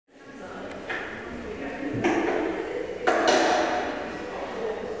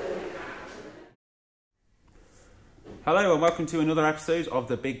Hello and welcome to another episode of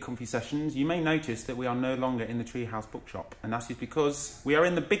the Big Comfy Sessions. You may notice that we are no longer in the Treehouse Bookshop, and that is because we are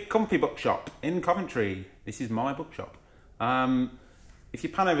in the Big Comfy Bookshop in Coventry. This is my bookshop. If you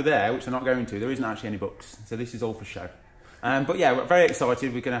pan over there, which I'm not going to, there isn't actually any books, so this is all for show. But yeah, we're very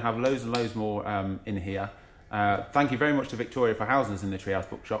excited. We're going to have loads and loads more in here. Thank you very much to Victoria for housing us in the Treehouse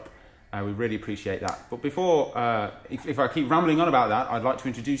Bookshop. We really appreciate that. But before, if I keep rambling on about that, I'd like to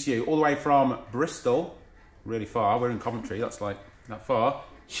introduce you all the way from Bristol. Really far. We're in Coventry. That's like that far.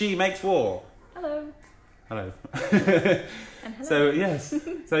 She Makes War. Hello. Hello. And hello. So yes.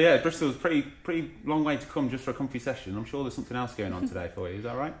 So yeah, Bristol's pretty long way to come just for a comfy session. I'm sure there's something else going on today for you. Is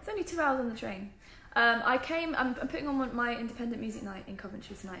that right? It's only 2 hours on the train. I'm putting on my independent music night in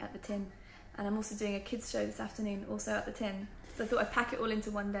Coventry tonight at the Tin, and I'm also doing a kids show this afternoon also at the Tin. So I thought I'd pack it all into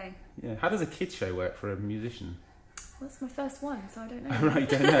one day. Yeah. How does a kids show work for a musician? Well, it's my first one, so I don't know. Right, you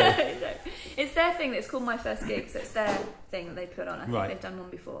don't know. No. It's their thing. It's called My First Gig, so it's their thing that they put on. I think they've done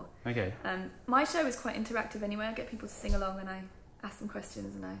one before. Okay. My show is quite interactive anyway. I get people to sing along, and I ask them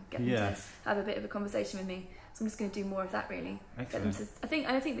questions, and I get them to have a bit of a conversation with me. So I'm just going to do more of that, really. Excellent.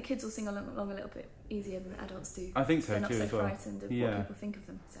 I think the kids will sing along a little bit easier than adults do. I think so, they're not too, so as well. frightened of what people think of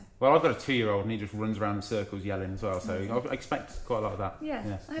them. So. Well, I've got a 2-year-old and he just runs around in circles yelling as well, so I expect quite a lot of that.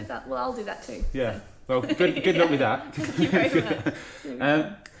 Yeah. I hope that. Well, I'll do that too. Yeah. So. Well, good luck with that. Thank you very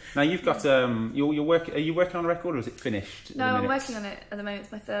much. Now you've got are you working on a record or is it finished? No, I'm working on it at the moment.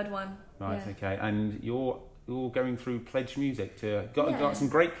 It's my third one. Right. Yeah. Okay. And you're going through pledge music to got some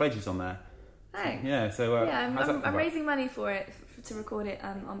great pledges on there. Thanks. Yeah. So I'm raising money for it to record it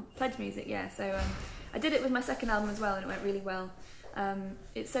on pledge music. Yeah. So I did it with my second album as well, and it went really well.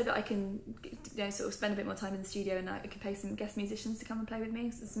 It's so that I can, sort of spend a bit more time in the studio, and I can pay some guest musicians to come and play with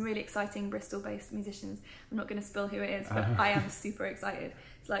me. So some really exciting Bristol-based musicians. I'm not going to spill who it is, but I am super excited.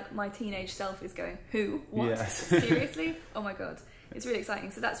 It's like my teenage self is going, who? What? Yes. Seriously? Oh my god! It's really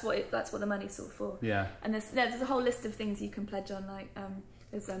exciting. So that's what the money's sort of for. Yeah. And there's a whole list of things you can pledge on, like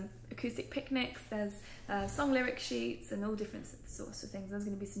there's acoustic picnics, there's song lyric sheets, and all different sorts of things. There's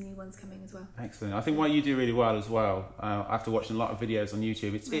going to be some new ones coming as well. Excellent. I think what you do really well as well, after watching a lot of videos on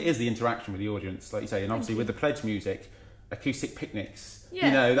YouTube, it is the interaction with the audience, like you say, and obviously with the pledge music, acoustic picnics.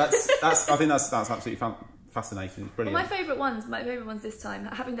 Yeah. That's I think that's absolutely fascinating. It's brilliant. Well, my favourite ones this time,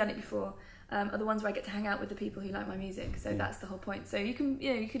 having done it before, are the ones where I get to hang out with the people who like my music. So that's the whole point. So you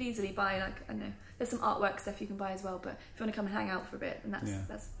could easily buy, like, I don't know, there's some artwork stuff you can buy as well. But if you want to come and hang out for a bit, then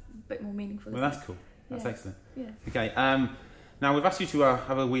that's a bit more meaningful. Well, that's cool. That's excellent. Yeah. Okay. Now we've asked you to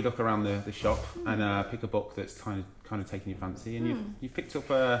have a wee look around the shop and pick a book that's kind of taken your fancy, and you've picked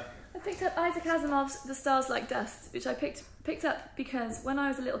up. I picked up Isaac Asimov's The Stars Like Dust, which I picked up because when I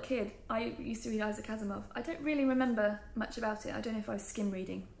was a little kid, I used to read Isaac Asimov. I don't really remember much about it. I don't know if I was skim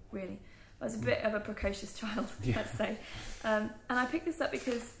reading, really. I was a bit of a precocious child, let's say. And I picked this up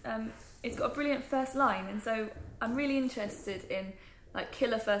because it's got a brilliant first line, and so I'm really interested in like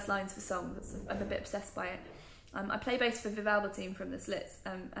killer first lines for songs. I'm a bit obsessed by it. I play bass for Vivaldi team from the Slits,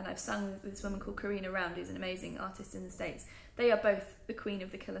 and I've sung with this woman called Karina Round, who's an amazing artist in the States. They are both the queen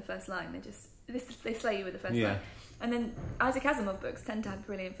of the killer first line. They slay you with the first line. And then Isaac Asimov books tend to have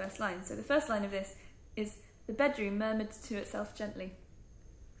brilliant first lines. So the first line of this is, "The bedroom murmured to itself gently."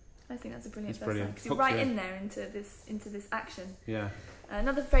 I think that's a brilliant first line, because you're right in there into this action. Yeah.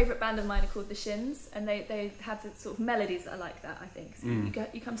 Another favourite band of mine are called The Shins, and they have the sort of melodies that are like that, I think. So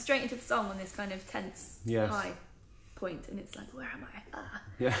you come straight into the song on this kind of tense high point, and it's like, where am I?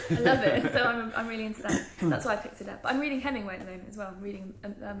 I love it. So I'm really into that. That's why I picked it up. But I'm reading Hemingway at the moment as well. I'm reading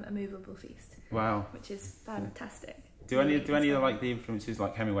A Movable Feast. Wow. Which is fantastic. Do any of like the influences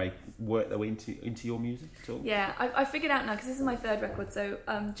like Hemingway work their way into your music at all? Yeah, I figured out now, because this is my third record. So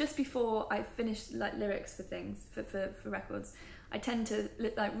just before I finish like lyrics for things for records, I tend to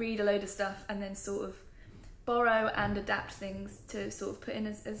like read a load of stuff and then sort of borrow and adapt things to sort of put in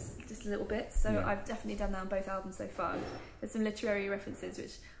as just little bits. So I've definitely done that on both albums so far. There's some literary references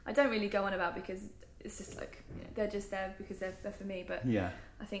which I don't really go on about because it's just like, they're just there because they're for me, but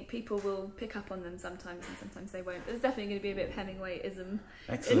I think people will pick up on them sometimes and sometimes they won't. There's definitely going to be a bit of Hemingway-ism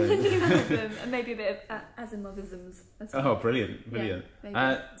in the new album, and maybe a bit of Asimov-isms as well. Oh, brilliant.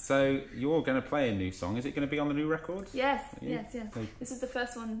 So you're going to play a new song. Is it going to be on the new record? Yes. So, this is the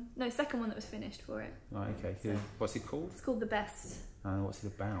second one that was finished for it. Right, okay. So, what's it called? It's called The Best. What's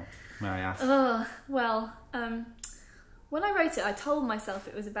it about, may I ask? When I wrote it, I told myself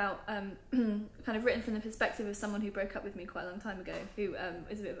it was about kind of written from the perspective of someone who broke up with me quite a long time ago, who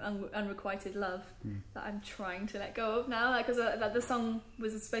is a bit of unrequited love that I'm trying to let go of now. Like, because the song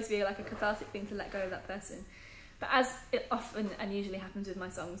was supposed to be like a cathartic thing to let go of that person. But as it often and usually happens with my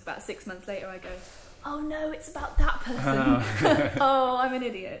songs, about 6 months later I go, oh no, it's about that person. Oh, I'm an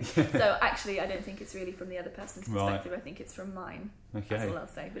idiot. So actually, I don't think it's really from the other person's perspective. I think it's from mine. Okay. That's all I'll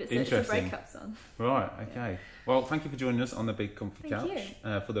say. But it's a breakup song. Right, okay. Yeah. Well, thank you for joining us on the Big Comfy Couch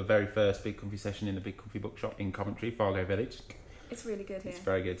for the very first Big Comfy session in the Big Comfy Bookshop in Coventry, Fargo Village. It's really good here. It's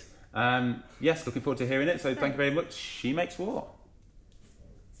very good. Yes, looking forward to hearing it. So thank you very much. She Makes War.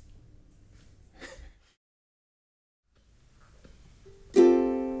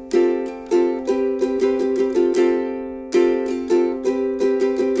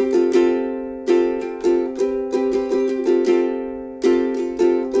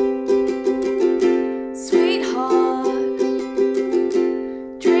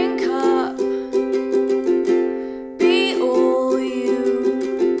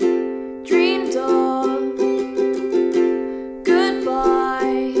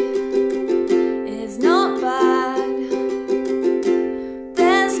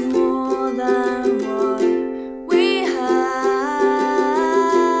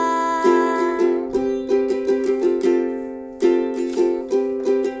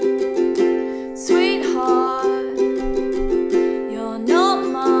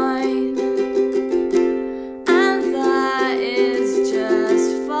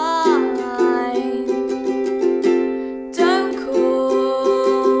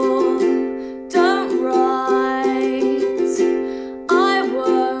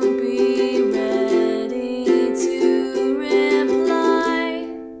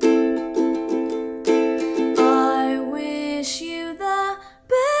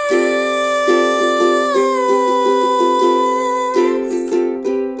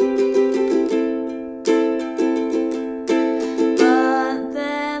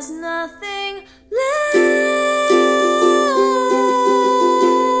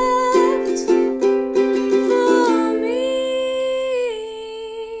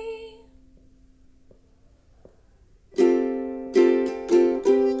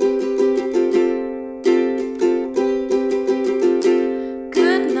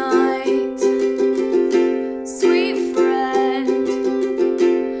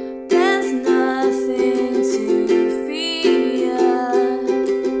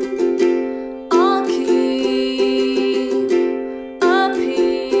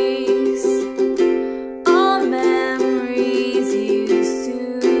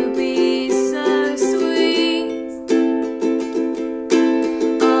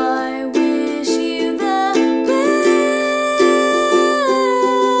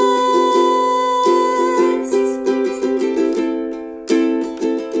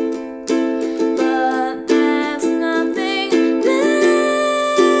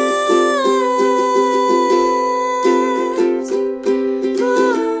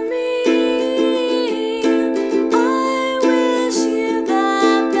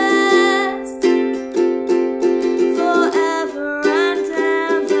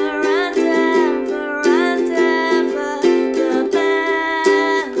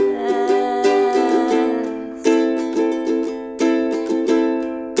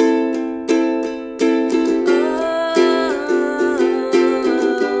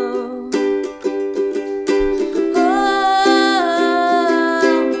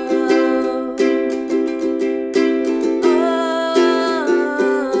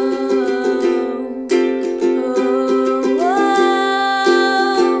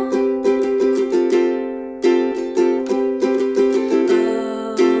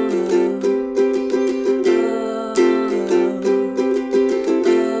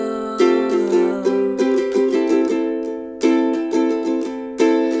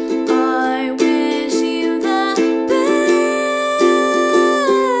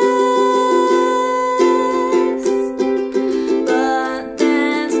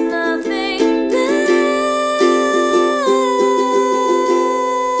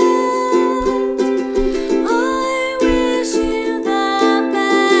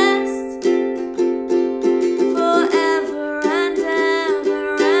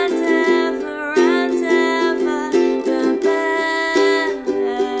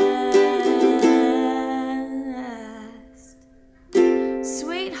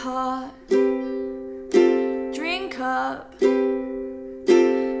 heart, drink up.